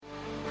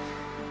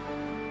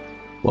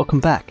Welcome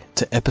back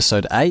to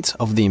episode 8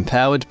 of the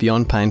Empowered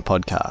Beyond Pain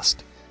podcast,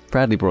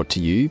 proudly brought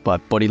to you by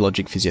Body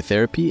Logic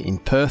Physiotherapy in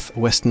Perth,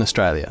 Western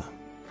Australia.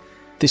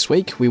 This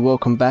week we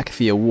welcome back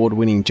the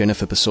award-winning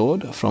Jennifer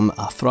Persaud from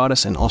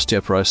Arthritis and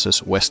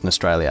Osteoporosis Western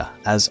Australia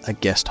as a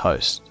guest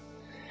host.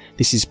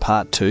 This is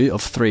part 2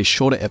 of 3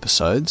 shorter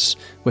episodes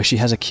where she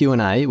has a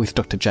Q&A with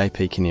Dr.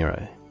 JP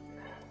Kiniro.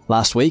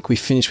 Last week we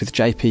finished with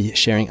JP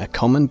sharing a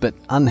common but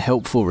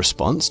unhelpful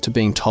response to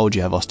being told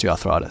you have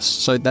osteoarthritis,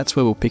 so that's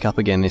where we'll pick up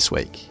again this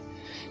week.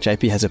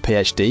 JP has a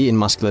PhD in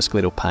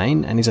musculoskeletal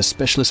pain and is a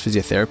specialist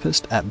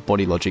physiotherapist at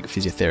Body Logic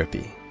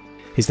Physiotherapy.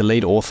 He's the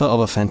lead author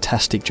of a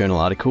fantastic journal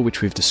article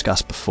which we've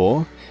discussed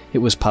before. It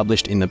was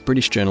published in the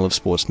British Journal of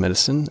Sports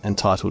Medicine and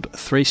titled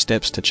 3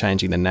 Steps to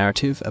Changing the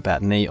Narrative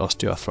About Knee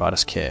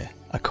Osteoarthritis Care,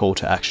 a Call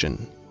to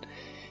Action.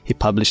 He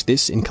published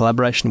this in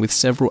collaboration with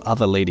several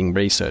other leading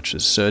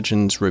researchers,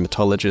 surgeons,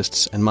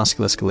 rheumatologists and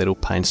musculoskeletal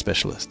pain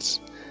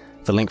specialists.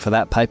 The link for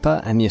that paper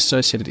and the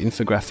associated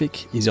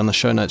infographic is on the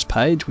show notes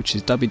page, which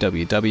is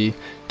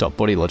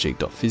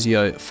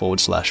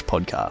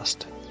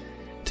www.bodylogic.physio/podcast.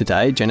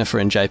 Today, Jennifer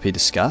and JP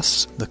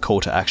discuss the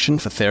call to action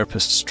for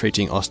therapists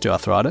treating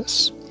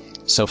osteoarthritis,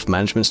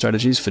 self-management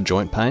strategies for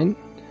joint pain,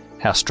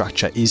 how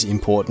structure is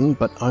important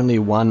but only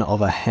one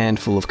of a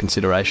handful of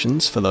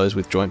considerations for those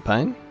with joint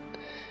pain,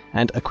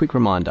 and a quick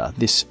reminder,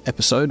 this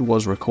episode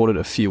was recorded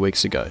a few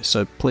weeks ago,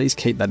 so please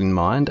keep that in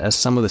mind as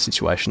some of the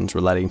situations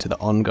relating to the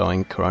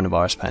ongoing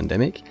coronavirus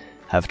pandemic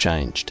have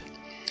changed.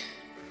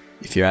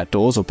 If you're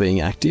outdoors or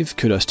being active,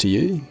 kudos to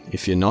you.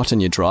 If you're not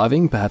and you're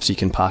driving, perhaps you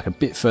can park a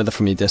bit further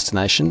from your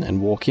destination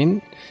and walk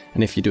in.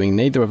 And if you're doing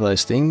neither of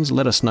those things,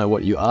 let us know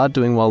what you are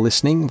doing while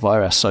listening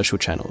via our social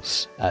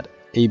channels at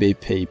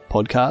EBP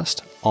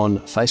Podcast on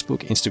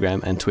Facebook,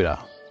 Instagram and Twitter.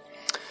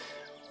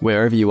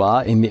 Wherever you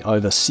are in the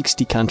over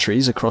 60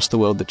 countries across the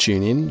world that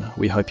tune in,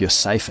 we hope you're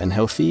safe and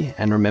healthy,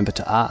 and remember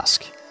to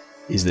ask,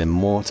 is there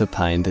more to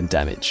pain than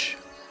damage?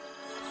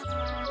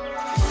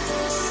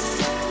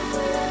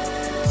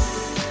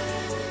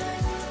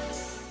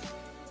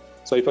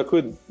 So if I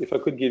could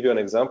give you an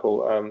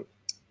example,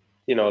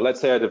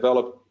 let's say I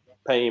develop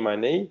pain in my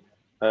knee,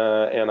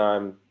 and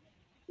I'm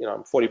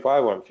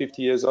 45 or I'm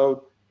 50 years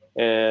old,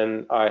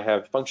 and I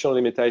have functional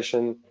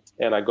limitation,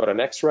 and I got an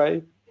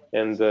X-ray.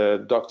 And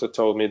the doctor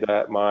told me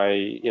that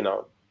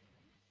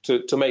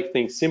to make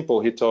things simple,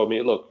 he told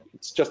me, look,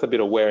 it's just a bit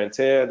of wear and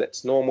tear,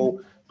 that's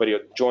normal, but your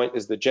joint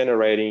is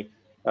degenerating,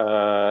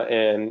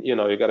 and you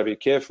got to be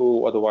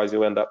careful, otherwise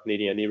you'll end up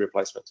needing a knee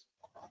replacement.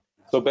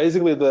 So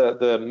basically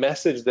the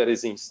message that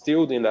is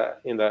instilled in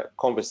that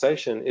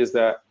conversation is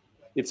that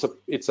it's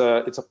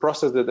a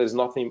process that there's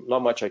not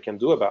much I can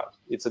do about.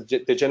 It's a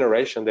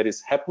degeneration that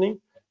is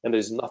happening, and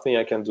there's nothing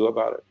I can do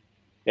about it.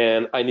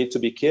 And I need to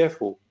be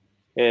careful.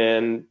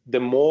 And the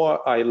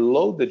more I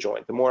load the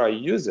joint, the more I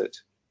use it,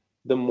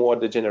 the more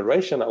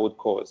degeneration I would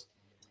cause.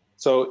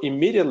 So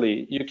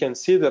immediately you can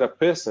see that a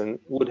person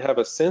would have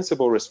a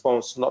sensible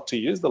response not to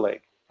use the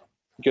leg,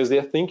 because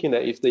they're thinking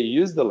that if they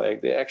use the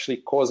leg, they're actually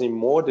causing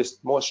more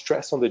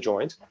stress on the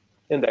joint,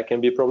 and that can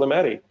be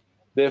problematic.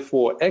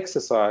 Therefore,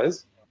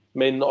 exercise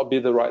may not be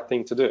the right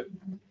thing to do.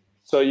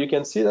 So you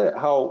can see that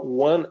how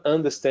one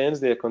understands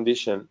their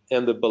condition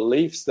and the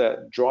beliefs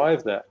that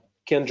drive that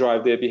can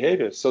drive their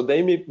behavior. So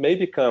they may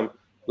become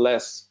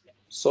less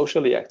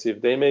socially active,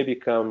 they may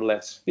become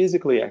less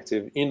physically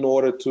active in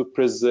order to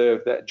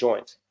preserve that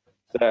joint.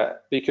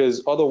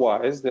 Because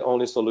otherwise, the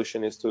only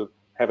solution is to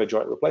have a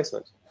joint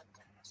replacement.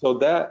 So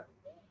that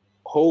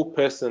whole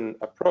person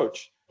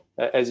approach,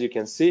 as you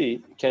can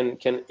see, can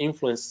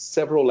influence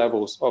several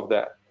levels of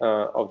that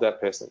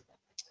person.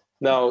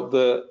 Now,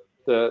 the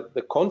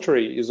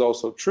contrary is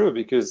also true,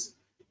 because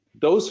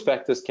those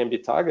factors can be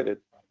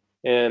targeted.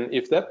 And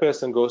if that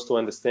person goes to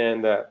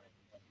understand that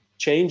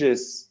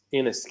changes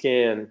in a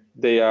scan,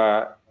 they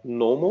are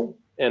normal,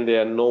 and they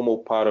are normal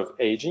part of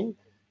aging,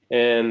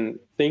 and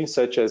things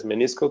such as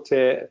meniscal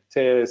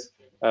tears,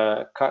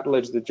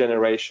 cartilage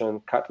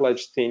degeneration,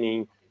 cartilage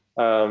thinning,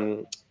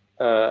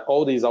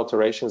 all these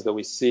alterations that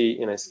we see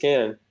in a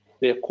scan,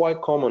 they're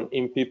quite common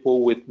in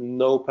people with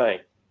no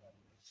pain.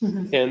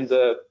 Mm-hmm.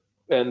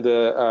 And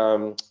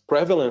the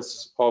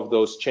prevalence of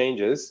those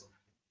changes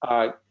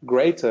are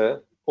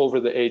greater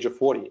over the age of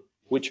 40,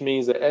 which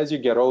means that as you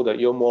get older,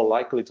 you're more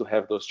likely to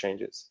have those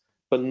changes,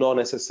 but not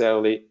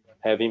necessarily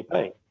having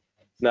pain.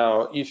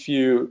 Now, if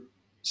you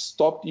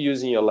stop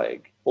using your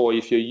leg, or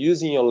if you're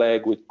using your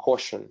leg with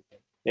caution,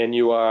 and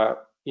you are,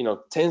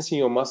 tensing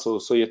your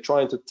muscles, so you're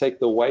trying to take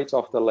the weight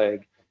off the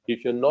leg,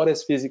 if you're not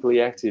as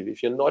physically active,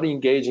 if you're not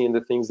engaging in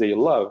the things that you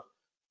love,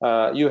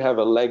 you have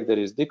a leg that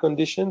is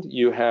deconditioned,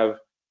 you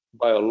have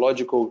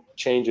biological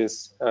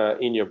changes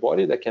in your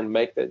body that can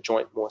make that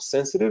joint more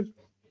sensitive,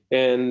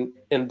 and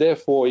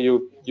therefore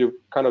you're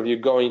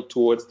going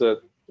towards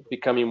the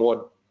becoming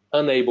more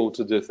unable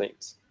to do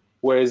things.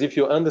 Whereas if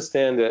you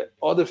understand that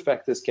other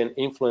factors can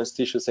influence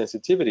tissue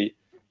sensitivity,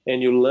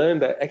 and you learn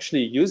that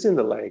actually using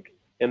the leg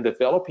and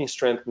developing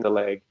strength in the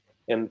leg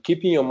and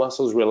keeping your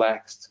muscles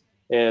relaxed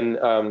and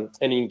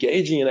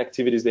engaging in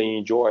activities that you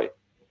enjoy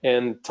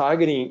and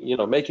targeting,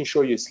 making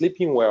sure you're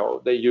sleeping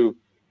well, that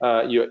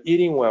you're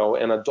eating well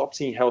and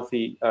adopting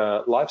healthy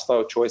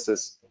lifestyle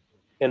choices,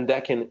 and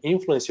that can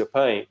influence your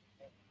pain,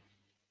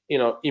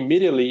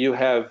 immediately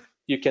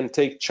you can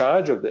take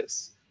charge of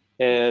this.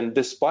 And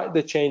despite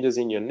the changes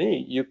in your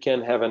knee, you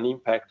can have an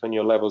impact on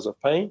your levels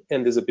of pain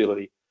and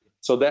disability.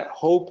 So that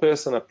whole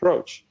person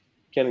approach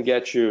can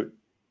get you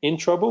in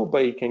trouble,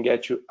 but it can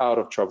get you out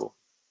of trouble.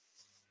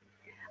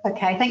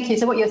 Okay, thank you.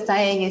 So what you're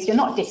saying is you're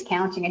not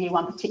discounting any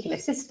one particular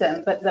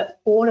system, but that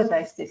all of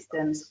those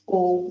systems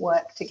all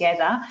work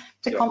together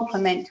to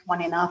complement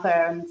one another,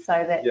 and so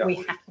that we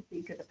have to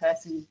think of the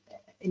person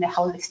in a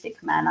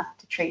holistic manner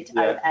to treat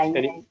OA.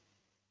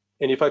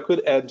 And if I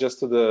could add just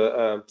to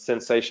the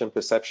sensation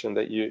perception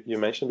that you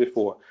mentioned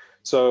before.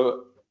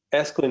 So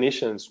as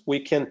clinicians, we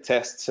can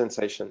test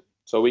sensation.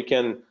 So we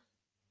can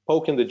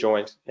poke in the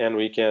joint and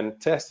we can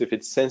test if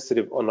it's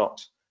sensitive or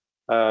not.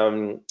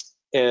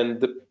 And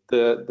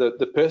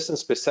the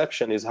person's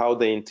perception is how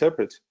they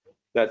interpret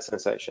that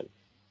sensation.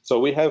 So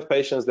we have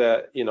patients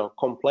that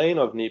complain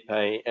of knee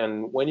pain,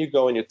 and when you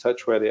go and you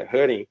touch where they're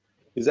hurting,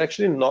 it's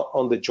actually not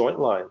on the joint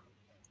line.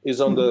 It's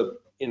on the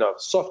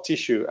soft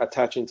tissue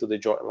attaching to the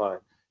joint line.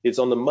 It's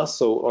on the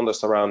muscle on the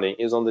surrounding.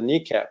 It's on the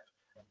kneecap.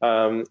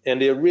 And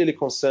they're really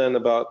concerned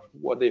about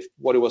what it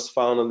was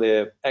found on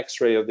their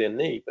X-ray of their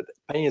knee, but the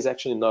pain is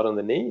actually not on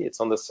the knee.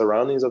 It's on the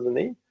surroundings of the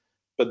knee.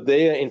 But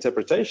their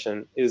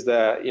interpretation is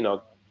that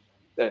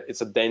that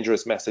it's a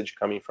dangerous message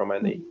coming from my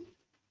knee.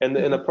 And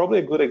probably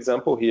a good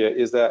example here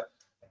is that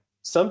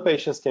some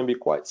patients can be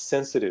quite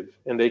sensitive,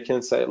 and they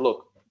can say,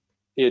 look,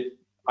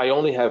 I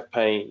only have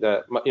pain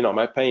that,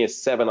 my pain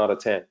is 7 out of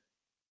 10,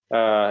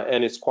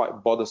 and it's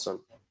quite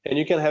bothersome. And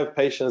you can have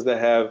patients that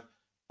have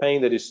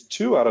pain that is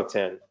 2 out of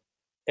 10,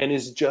 and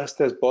is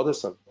just as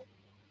bothersome.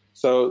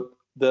 So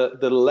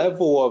the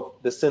level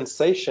of the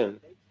sensation,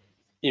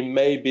 it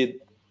may be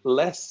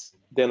less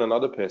than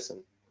another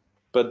person,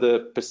 but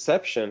the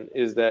perception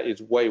is that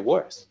it's way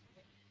worse.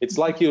 It's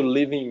like you're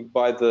living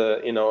by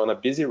on a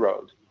busy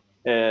road,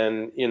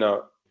 and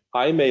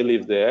I may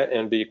live there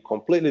and be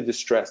completely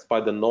distressed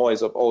by the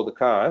noise of all the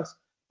cars,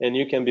 and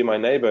you can be my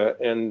neighbor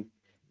and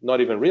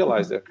not even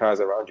realize there are cars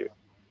around you.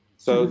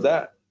 So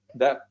that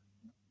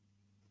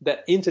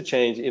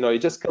interchange,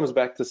 it just comes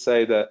back to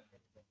say that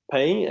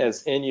pain,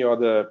 as any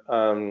other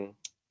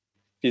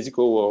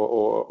physical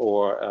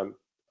or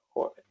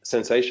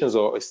sensations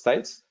or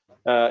states,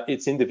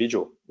 it's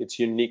individual, it's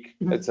unique,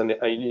 it's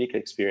a unique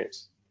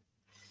experience.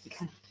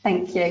 Okay.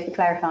 Thank you for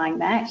clarifying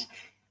that.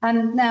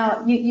 And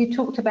now you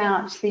talked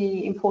about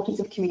the importance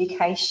of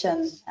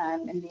communication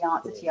in the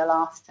answer to your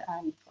last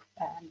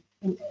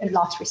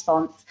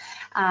response.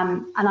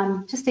 And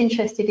I'm just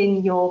interested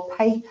in your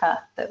paper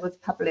that was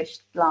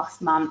published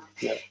last month.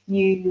 Yeah.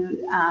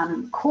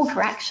 You called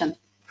for action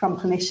from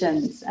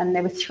clinicians, and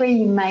there were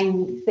 3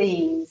 main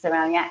themes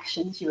around the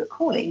actions you were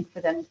calling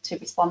for them to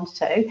respond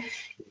to.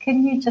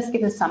 Can you just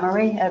give a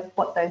summary of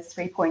what those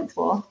 3 points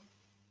were?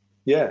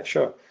 Yeah,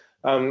 sure.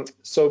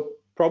 So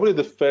probably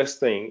the first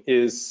thing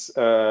is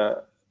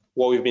what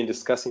we've been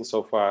discussing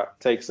so far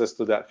takes us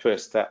to that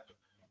first step,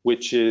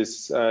 which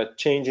is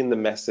changing the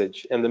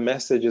message. And the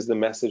message is the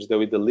message that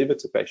we deliver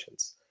to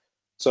patients.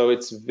 So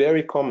it's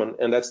very common,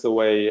 and that's the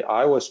way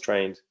I was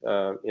trained,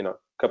 a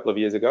couple of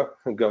years ago,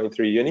 going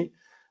through uni.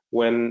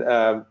 When,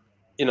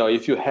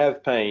 if you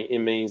have pain, it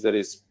means that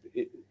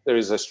there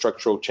is a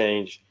structural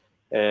change,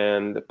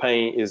 and the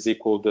pain is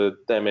equal to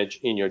damage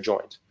in your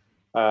joint.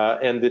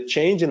 And the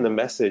change in the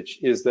message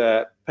is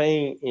that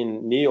pain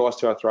in knee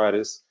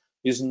osteoarthritis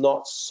is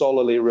not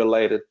solely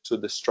related to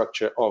the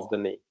structure of the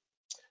knee.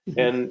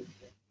 And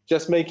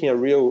just making a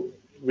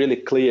really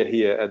clear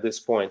here at this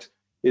point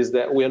is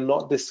that we're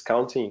not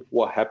discounting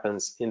what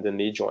happens in the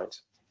knee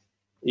joint.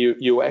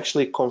 You're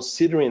actually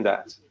considering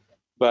that,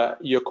 but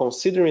you're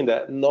considering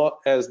that not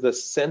as the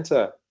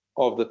center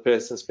of the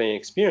person's pain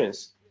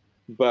experience,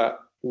 but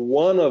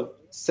one of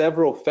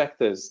several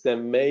factors that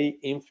may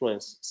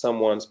influence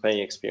someone's pain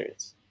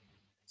experience.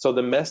 So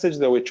the message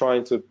that we're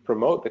trying to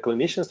promote, the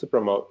clinicians to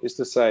promote, is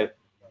to say,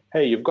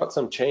 hey, you've got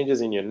some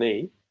changes in your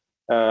knee,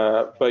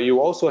 but you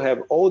also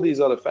have all these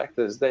other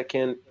factors that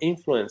can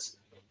influence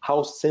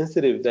how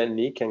sensitive that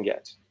knee can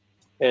get.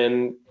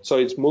 And so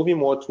it's moving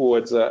more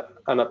towards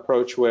an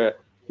approach where it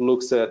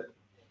looks at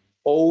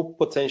all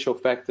potential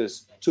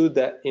factors to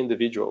that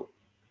individual.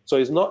 So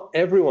it's not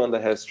everyone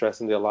that has stress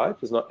in their life.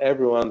 It's not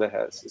everyone that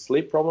has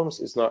sleep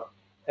problems. It's not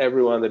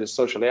everyone that is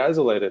socially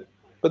isolated.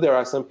 But there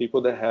are some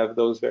people that have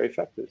those very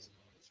factors.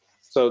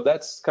 So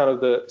that's kind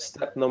of the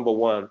step number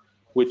 1,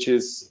 which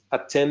is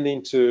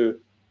attending to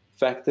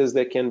factors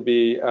that can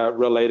be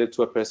related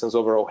to a person's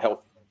overall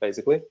health,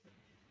 basically.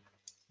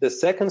 The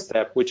second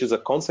step, which is a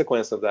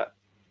consequence of that,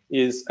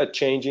 is a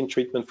change in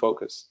treatment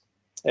focus.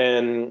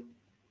 And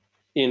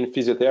in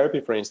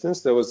physiotherapy, for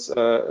instance, there was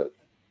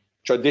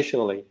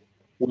traditionally,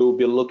 we will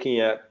be looking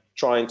at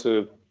trying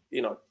to,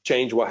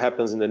 change what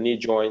happens in the knee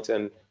joint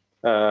and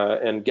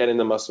getting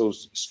the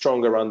muscles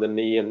stronger around the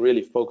knee and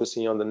really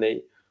focusing on the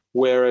knee.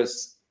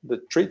 Whereas the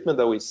treatment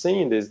that we're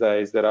seeing these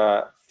days that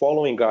are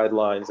following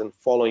guidelines and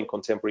following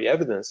contemporary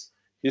evidence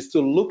is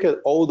to look at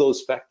all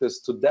those factors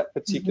to that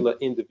particular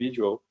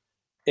individual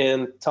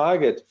and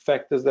target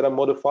factors that are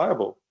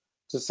modifiable.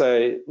 To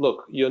say,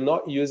 look, you're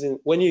not using,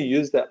 when you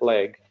use that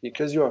leg,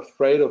 because you're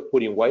afraid of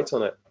putting weight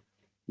on it,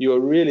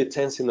 you're really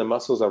tensing the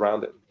muscles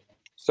around it.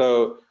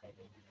 So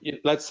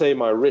let's say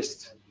my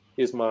wrist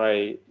is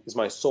my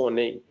sore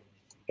knee,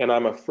 and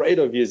I'm afraid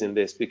of using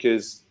this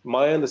because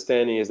my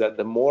understanding is that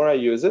the more I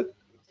use it,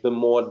 the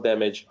more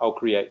damage I'll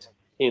create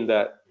in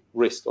that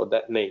wrist or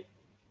that knee.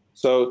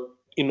 So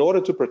in order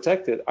to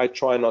protect it, I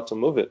try not to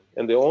move it.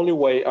 And the only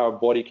way our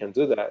body can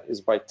do that is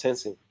by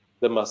tensing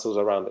the muscles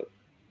around it.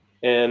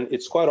 And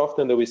it's quite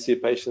often that we see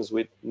patients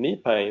with knee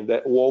pain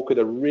that walk with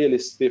a really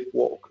stiff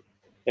walk,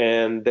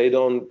 and they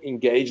don't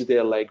engage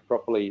their leg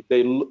properly.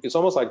 It's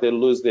almost like they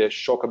lose their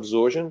shock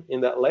absorption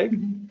in that leg,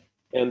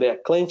 and they're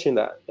clenching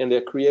that, and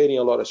they're creating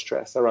a lot of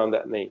stress around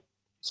that knee.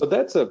 So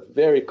that's a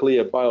very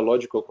clear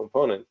biological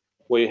component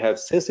where you have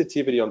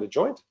sensitivity on the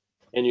joint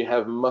and you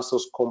have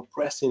muscles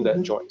compressing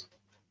that joint.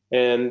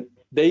 And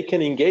they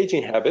can engage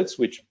in habits,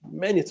 which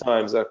many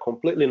times are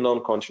completely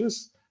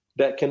non-conscious,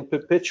 that can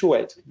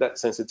perpetuate that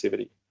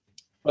sensitivity.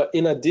 But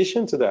in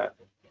addition to that,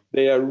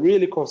 they are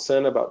really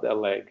concerned about their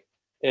leg,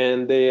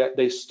 and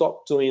they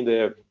stop doing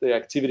the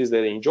activities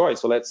that they enjoy.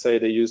 So let's say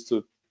they used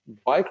to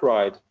bike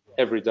ride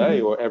every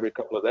day or every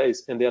couple of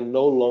days, and they're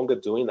no longer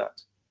doing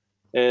that.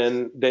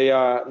 And they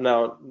are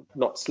now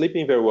not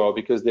sleeping very well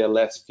because they're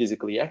less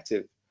physically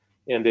active,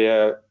 and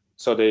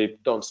so they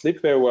don't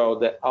sleep very well.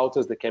 That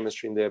alters the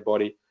chemistry in their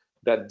body,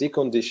 that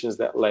deconditions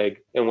that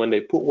leg, and when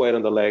they put weight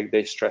on the leg,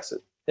 they stress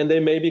it. And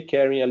they may be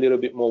carrying a little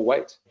bit more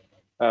weight.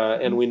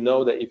 And we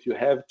know that if you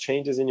have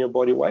changes in your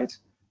body weight,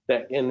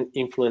 that can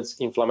influence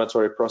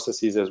inflammatory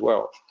processes as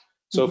well.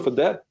 So for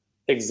that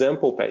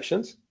example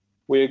patient,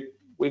 we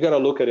got to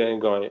look at it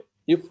and go,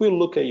 if we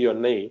look at your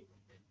knee,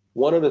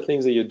 one of the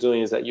things that you're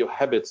doing is that your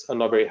habits are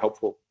not very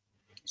helpful.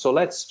 So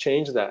let's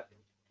change that.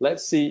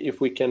 Let's see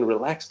if we can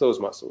relax those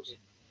muscles,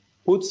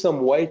 put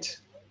some weight,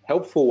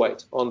 helpful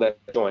weight on that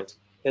joint,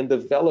 and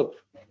develop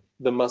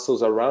the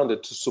muscles around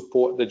it to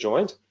support the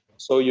joint,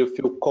 so you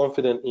feel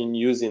confident in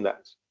using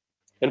that.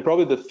 And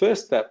probably the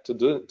first step to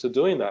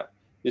doing that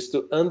is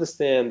to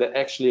understand that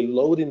actually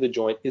loading the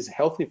joint is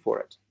healthy for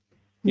it.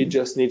 It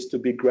just needs to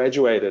be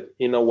graduated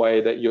in a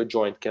way that your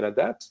joint can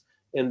adapt,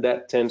 and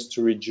that tends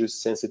to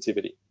reduce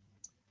sensitivity.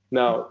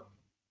 Now,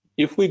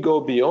 if we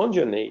go beyond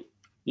your knee,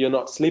 you're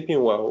not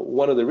sleeping well.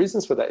 One of the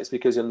reasons for that is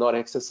because you're not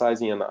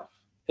exercising enough.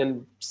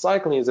 And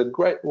cycling is a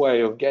great way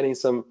of getting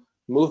some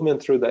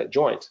movement through that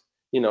joint.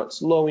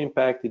 It's low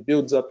impact, it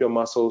builds up your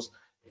muscles,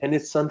 and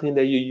it's something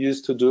that you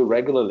used to do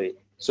regularly.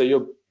 So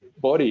your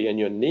body and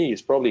your knee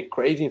is probably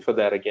craving for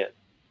that again.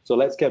 So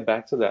let's get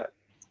back to that.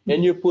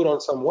 And you put on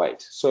some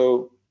weight.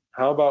 So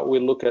how about we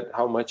look at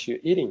how much you're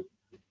eating?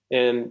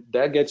 And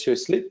that gets your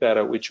sleep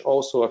better, which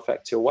also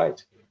affects your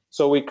weight.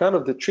 So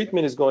the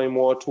treatment is going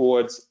more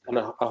towards a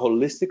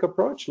holistic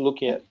approach,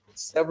 looking at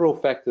several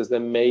factors that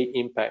may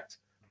impact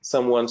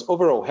someone's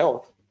overall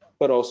health,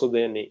 but also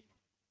their knee.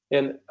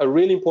 And a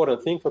really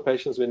important thing for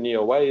patients with knee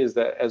OA is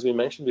that, as we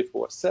mentioned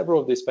before, several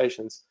of these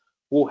patients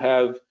will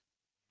have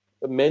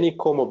many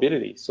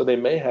comorbidities. So they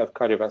may have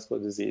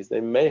cardiovascular disease,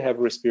 they may have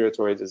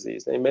respiratory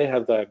disease, they may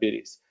have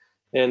diabetes.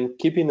 And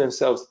keeping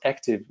themselves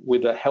active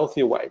with a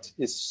healthy weight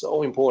is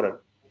so important.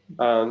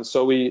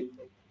 So we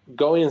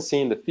going and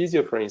seeing the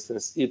physio, for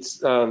instance,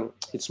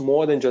 it's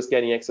more than just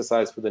getting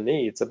exercise for the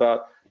knee. It's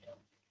about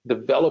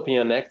developing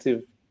an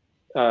active,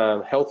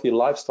 healthy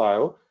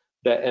lifestyle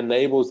that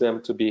enables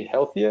them to be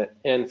healthier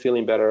and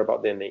feeling better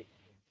about their knee.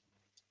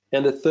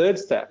 And the third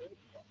step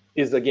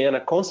is, again, a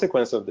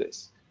consequence of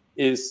this,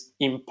 is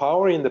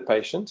empowering the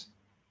patient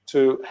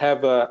to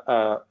have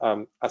a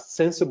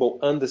sensible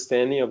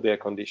understanding of their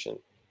condition.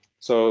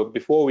 So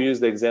before, we use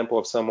the example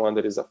of someone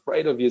that is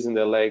afraid of using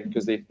their leg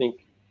because they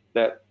think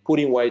that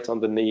putting weight on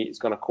the knee is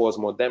going to cause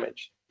more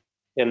damage.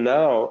 And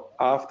now,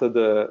 after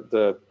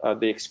the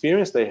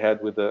experience they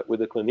had with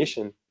the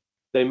clinician,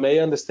 they may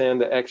understand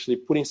that actually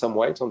putting some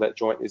weight on that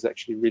joint is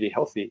actually really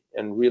healthy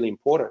and really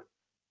important.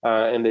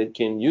 And they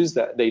can use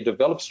that. They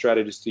develop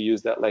strategies to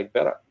use that leg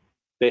better.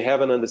 They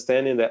have an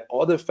understanding that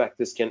other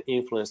factors can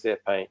influence their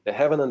pain. They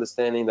have an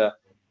understanding that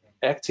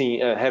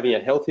having a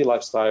healthy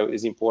lifestyle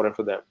is important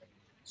for them.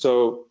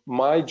 So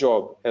my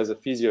job as a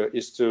physio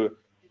is to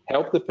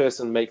help the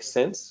person make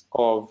sense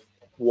of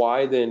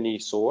why their knee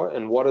is sore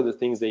and what are the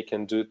things they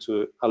can do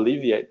to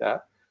alleviate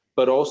that,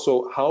 but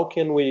also how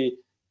can we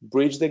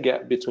bridge the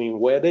gap between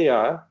where they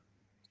are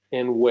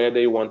and where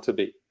they want to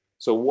be.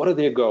 So what are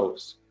their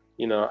goals?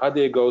 Are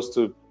their goals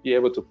to be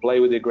able to play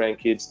with their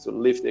grandkids, to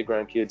lift their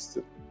grandkids,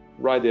 to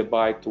ride their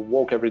bike, to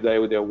walk every day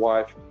with their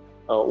wife,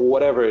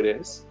 whatever it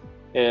is?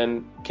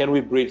 And can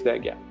we bridge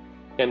that gap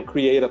and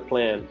create a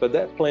plan? But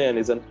that plan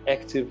is an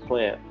active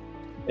plan,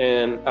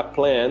 and a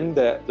plan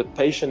that the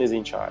patient is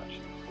in charge.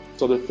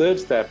 So the third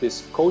step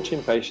is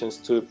coaching patients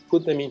to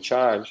put them in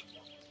charge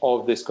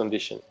of this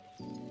condition,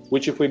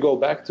 which, if we go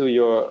back to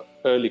your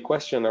early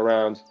question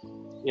around,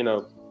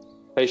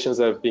 patients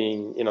that have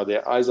been,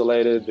 they're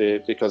isolated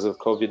because of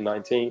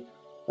COVID-19.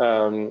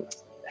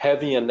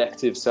 Having an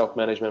active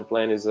self-management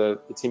plan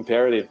it's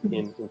imperative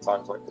in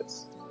times like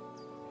this.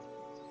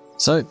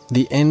 So,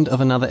 the end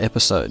of another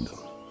episode.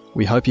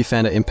 We hope you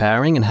found it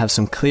empowering and have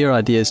some clear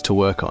ideas to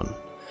work on.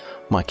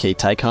 My key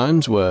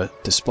take-homes were,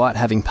 despite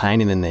having pain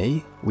in the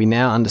knee, we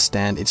now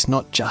understand it's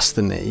not just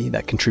the knee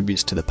that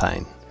contributes to the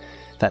pain,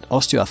 that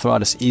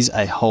osteoarthritis is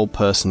a whole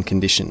person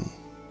condition.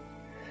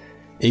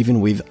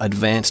 Even with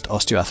advanced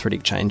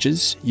osteoarthritic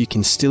changes, you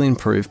can still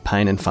improve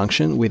pain and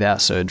function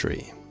without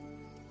surgery.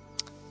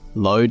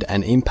 Load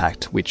and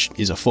impact, which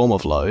is a form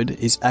of load,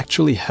 is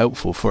actually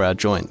helpful for our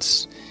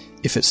joints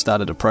if it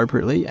started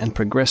appropriately and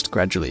progressed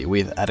gradually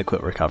with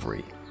adequate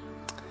recovery.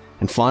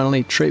 And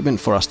finally, treatment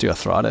for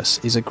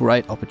osteoarthritis is a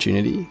great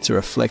opportunity to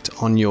reflect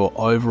on your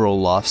overall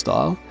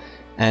lifestyle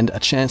and a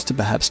chance to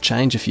perhaps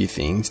change a few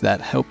things that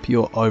help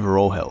your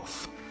overall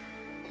health.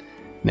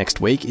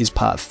 Next week is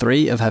part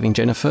 3 of having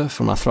Jennifer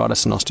from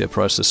Arthritis and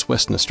Osteoporosis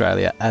Western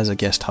Australia as a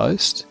guest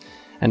host,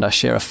 and I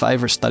share a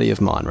favourite study of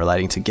mine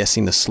relating to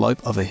guessing the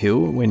slope of a hill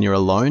when you're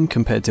alone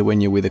compared to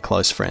when you're with a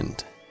close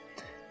friend.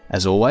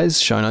 As always,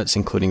 show notes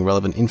including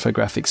relevant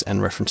infographics and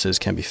references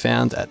can be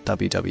found at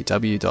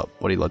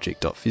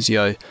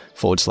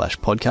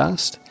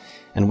www.bodylogic.physio/podcast,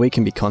 and we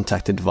can be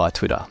contacted via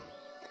Twitter.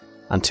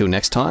 Until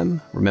next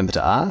time, remember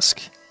to ask,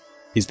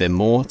 is there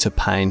more to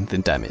pain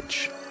than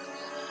damage?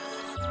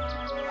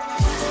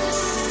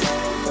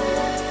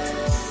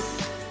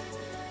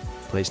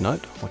 Please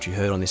note, what you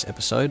heard on this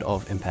episode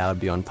of Empowered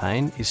Beyond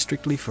Pain is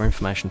strictly for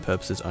information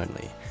purposes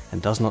only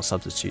and does not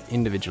substitute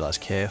individualised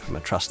care from a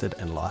trusted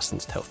and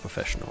licensed health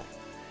professional.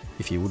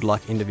 If you would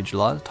like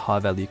individualised,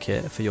 high-value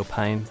care for your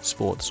pain,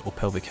 sports or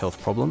pelvic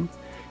health problem,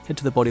 head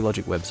to the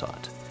BodyLogic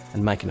website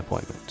and make an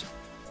appointment.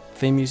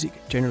 Theme music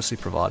generously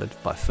provided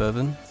by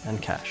Fervin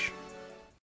and Cash.